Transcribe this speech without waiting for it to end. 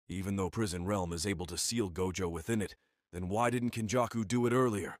Even though Prison Realm is able to seal Gojo within it, then why didn't Kenjaku do it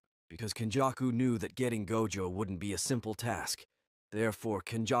earlier? Because Kenjaku knew that getting Gojo wouldn't be a simple task. Therefore,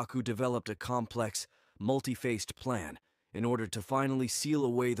 Kenjaku developed a complex, multi-faced plan in order to finally seal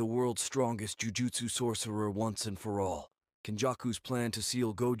away the world's strongest Jujutsu sorcerer once and for all. Kenjaku's plan to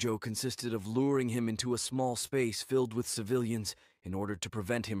seal Gojo consisted of luring him into a small space filled with civilians in order to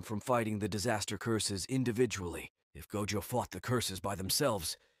prevent him from fighting the disaster curses individually. If Gojo fought the curses by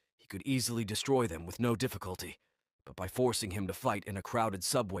themselves, he could easily destroy them with no difficulty. But by forcing him to fight in a crowded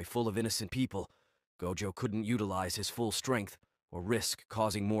subway full of innocent people, Gojo couldn't utilize his full strength or risk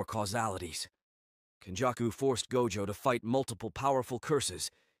causing more causalities. Kenjaku forced Gojo to fight multiple powerful curses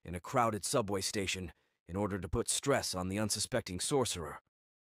in a crowded subway station in order to put stress on the unsuspecting sorcerer.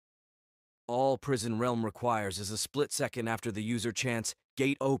 All Prison Realm requires is a split second after the user chants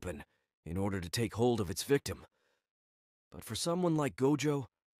 "Gate Open" in order to take hold of its victim. But for someone like Gojo,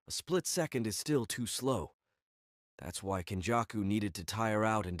 a split second is still too slow. That's why Kenjaku needed to tire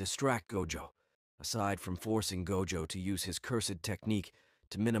out and distract Gojo. Aside from forcing Gojo to use his cursed technique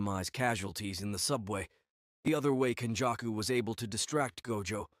to minimize casualties in the subway, the other way Kenjaku was able to distract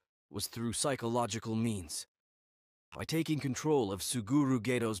Gojo was through psychological means. By taking control of Suguru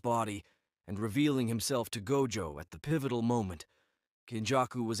Geto's body and revealing himself to Gojo at the pivotal moment,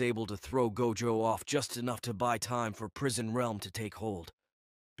 Kenjaku was able to throw Gojo off just enough to buy time for Prison Realm to take hold.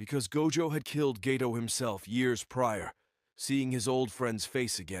 Because Gojo had killed Geto himself years prior, seeing his old friend's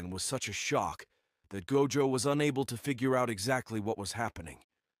face again was such a shock that Gojo was unable to figure out exactly what was happening.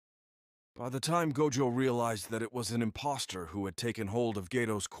 By the time Gojo realized that it was an imposter who had taken hold of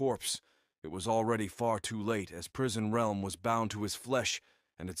Geto's corpse, it was already far too late, as Prison Realm was bound to his flesh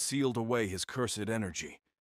and had sealed away his cursed energy.